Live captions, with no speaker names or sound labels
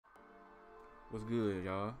What's good,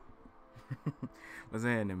 y'all? What's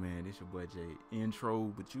happening, man? This your boy Jay.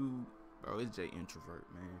 Intro, but you, bro, it's Jay Introvert,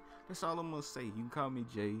 man. That's all I'm gonna say. You can call me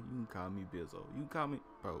Jay. You can call me Bizzo. You can call me,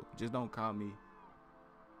 bro. Just don't call me.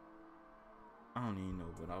 I don't even know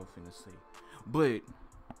what I was finna say. But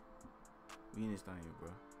we in this thing, bro.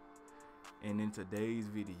 And in today's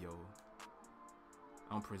video,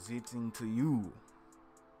 I'm presenting to you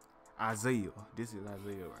Isaiah. This is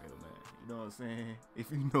Isaiah right here, man. You know what I'm saying?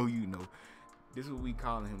 If you know, you know. This is what we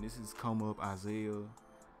calling him. This is come up Isaiah.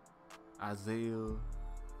 Isaiah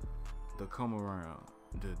the come around.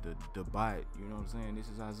 The bite. You know what I'm saying? This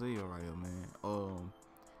is Isaiah right here, man.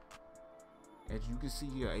 As you can see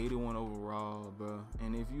here, 81 overall, bro.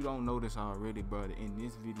 And if you don't know this already, bro, in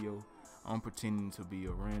this video, I'm pretending to be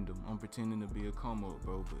a random. I'm pretending to be a come up,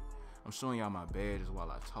 bro. But I'm showing y'all my badges while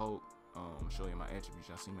I talk. Show you my attributes.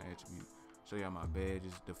 Y'all see my attributes. Show y'all my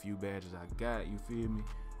badges, the few badges I got. You feel me?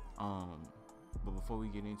 But before we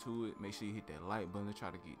get into it, make sure you hit that like button. Try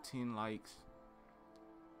to get 10 likes.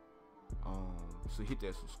 So hit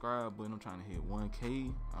that subscribe button. I'm trying to hit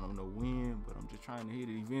 1K. I don't know when, but I'm just trying to hit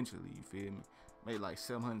it eventually. You feel me? Made like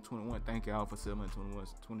 721. Thank y'all for 721,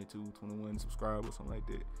 22, 21 subscribers, something like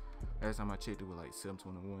that. Last time I checked, it was like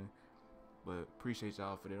 721. But appreciate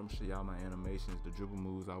y'all for that. I'm gonna show y'all my animations, the dribble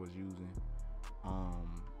moves I was using.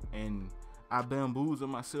 And I bamboozled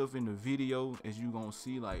myself in the video, as you gonna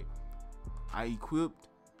see. Like, I equipped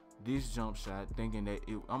this jump shot thinking that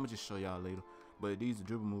I'm gonna just show y'all later. But these are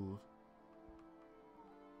dribble moves.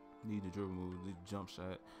 These are dribble moves. This jump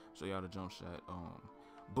shot. Show y'all the jump shot.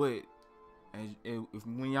 But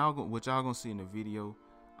when y'all what y'all gonna see in the video,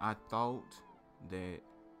 I thought that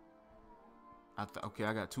okay,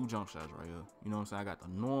 I got two jump shots right here. You know what I'm saying? I got the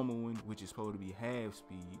normal one, which is supposed to be half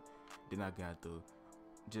speed. Then I got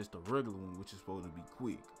just the regular one, which is supposed to be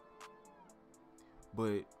quick.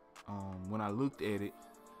 But when I looked at it,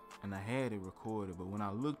 and I had it recorded, but when I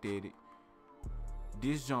looked at it,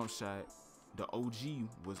 this jump shot, the OG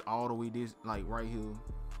was all the way this, like right here,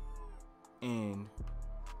 and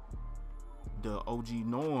the OG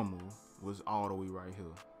normal was all the way right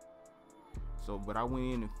here. So, but I went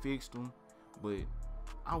in and fixed them. But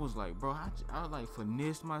I was like, bro, I like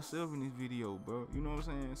finessed myself in this video, bro. You know what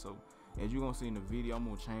I'm saying? So as you're gonna see in the video, I'm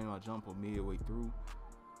gonna change my jumper midway through,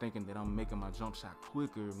 thinking that I'm making my jump shot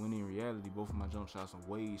quicker, when in reality both of my jump shots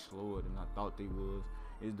are way slower than I thought they was.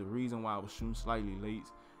 Is the reason why I was shooting slightly late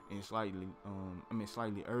and slightly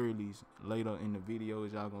early later in the video,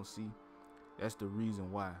 as y'all gonna see. That's the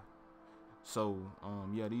reason why. So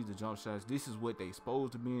yeah, these are jump shots. This is what they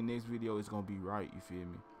supposed to be in next video. It's gonna be right, you feel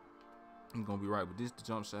me? It's gonna be right. But this the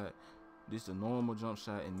jump shot, this the normal jump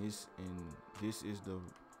shot, and this is the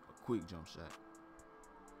quick jump shot.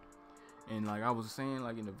 And like I was saying,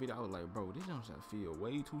 like in the video, I was like, bro, this jump shot feel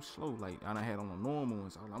way too slow. Like I done had on the normal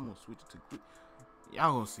ones, so I'm gonna switch it to quick.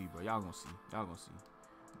 Y'all gonna see, bro. Y'all gonna see. Y'all gonna see.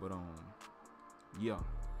 But yeah,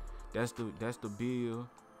 that's the build.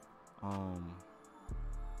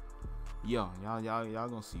 Yeah, y'all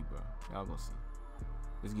gonna see, bro. Y'all gonna see.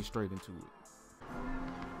 Let's get straight into it.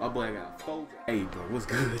 My boy got 4. Hey, bro, what's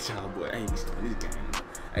good, y'all, boy? Hey, we started this game.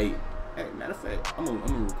 Hey, matter of fact, I'm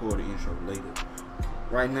gonna record the intro later.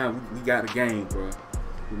 Right now, we got a game, bro.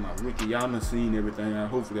 With my rookie, y'all done seen everything.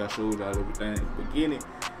 Hopefully, I showed y'all everything at the beginning.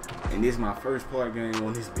 And this is my first part game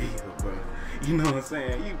on this video, bro. You know what I'm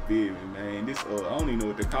saying? You feel me, man? This, I don't even know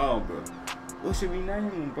what to call, bro. What should we name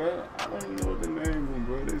him, bro? I don't even know what to name him,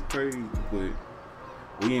 bro. That's crazy, but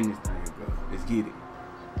we in this thing, bro. Let's get it.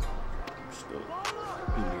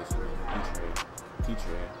 He missed, man. He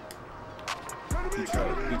tried. He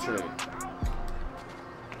tried.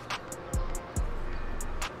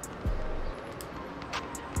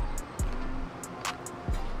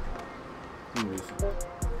 He missed.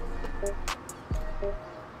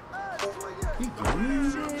 He green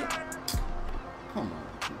it. Come on.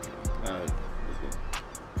 Alright, let's go.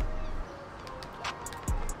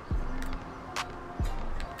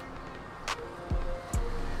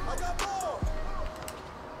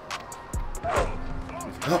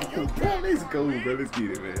 Oh, bro, let's go, bro. Let's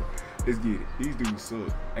get it, man. Let's get it. These dudes suck.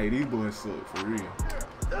 Hey, these boys suck, for real.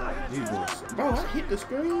 These boys suck. Bro, I hit the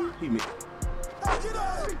screen. He missed.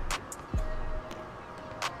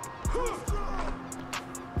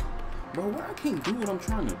 Bro, why I can't do what I'm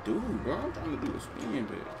trying to do, bro? I'm trying to do a spin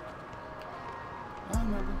back. I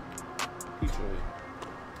remember. He tried.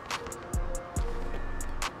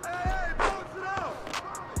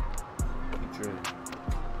 He tried.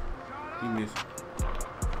 He missed.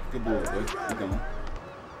 Good boy, boy. He gone.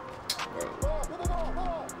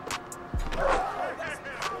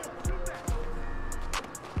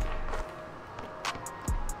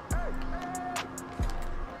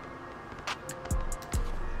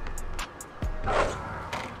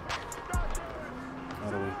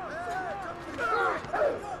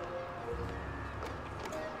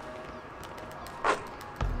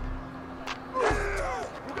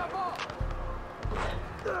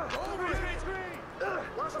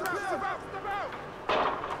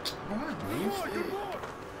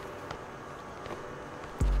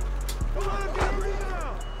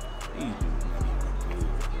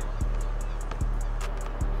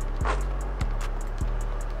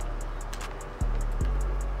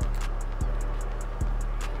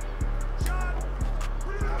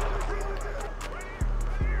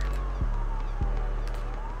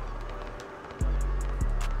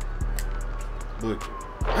 But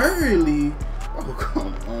early, oh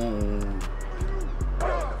come on.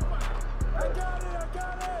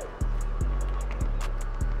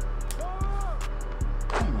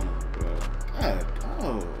 Come on, bro. God,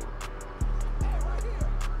 dog.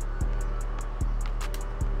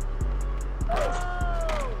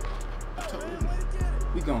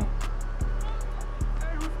 We gone.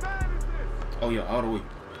 Oh yeah, all the way.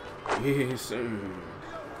 Yes, sir.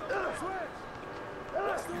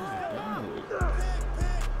 Let's go.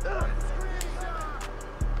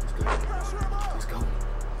 Let's go.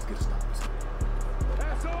 Let's get a stop. Let's go.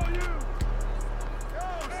 That's all you.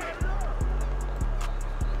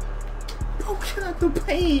 Bro, get out the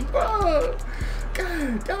paint, bro.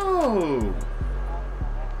 God, dog.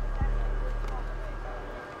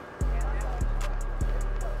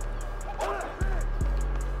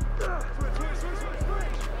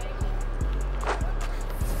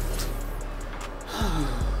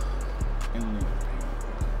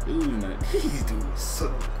 These dudes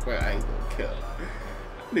suck, bro. I ain't gonna care.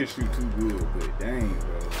 They shoot too good, but dang,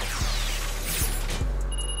 bro.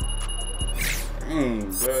 Dang,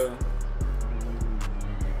 bro.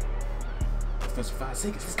 Offensive 5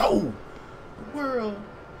 seconds. Let's go. The world.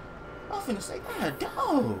 I'm finna say, God,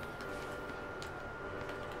 dog.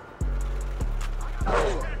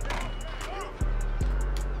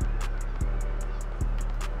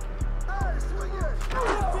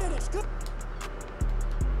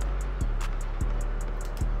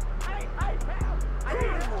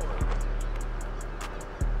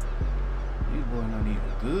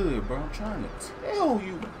 Good, bro. I'm trying to tell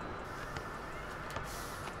you.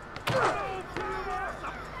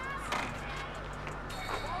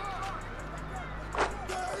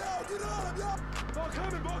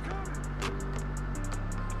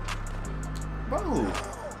 Bro.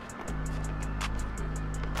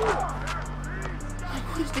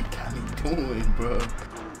 What is this guy doing, bro?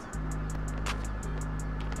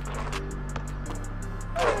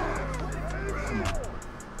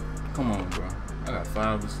 Come on, bro. I got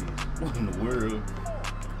 5 assists. What in the world?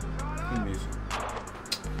 He missed it.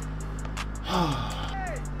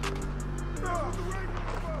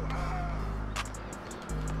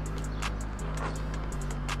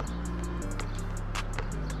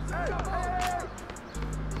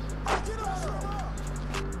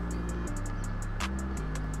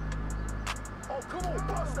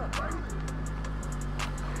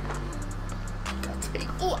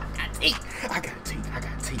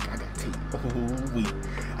 Oh, wait.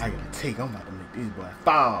 I gotta take. I'm about to make this boy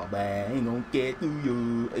fall, man. Ain't gonna get through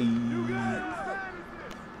you.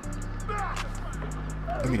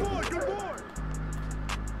 Give me the ball.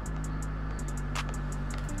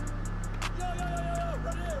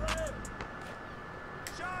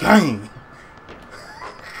 Dang.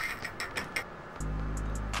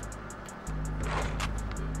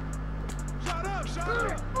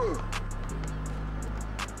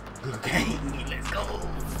 Good game. Let's go.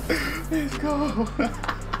 Let's go.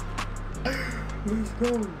 Let's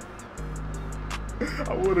go.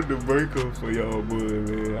 I wanted to break up for y'all, boy,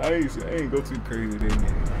 man. I ain't go too crazy that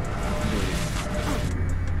game.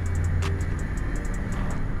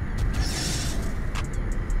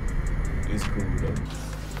 It's cool though.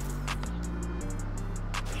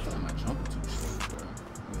 I thought my jumper too slow, bro.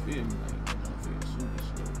 You feel me? Like, I don't feel super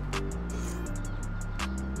slow.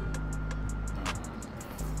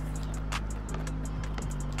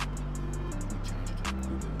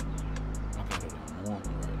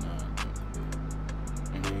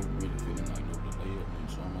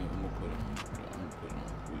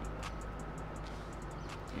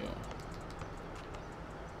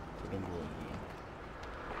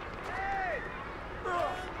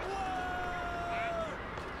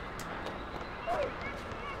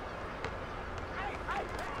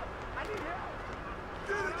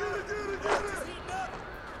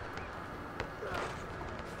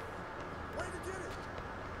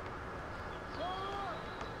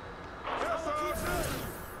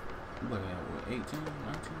 What, 18, 19?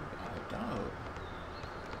 Oh, dog.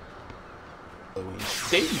 Oh, he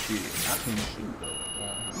stayed here. I couldn't shoot, though.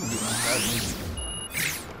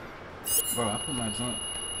 Bro, I put my jump.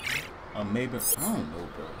 Maybe. I don't know,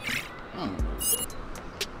 bro.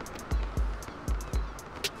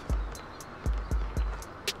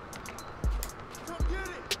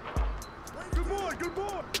 Good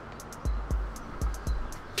boy.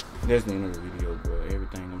 That's the end of the video, bro.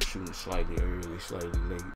 Everything I'm shooting slightly early, slightly late.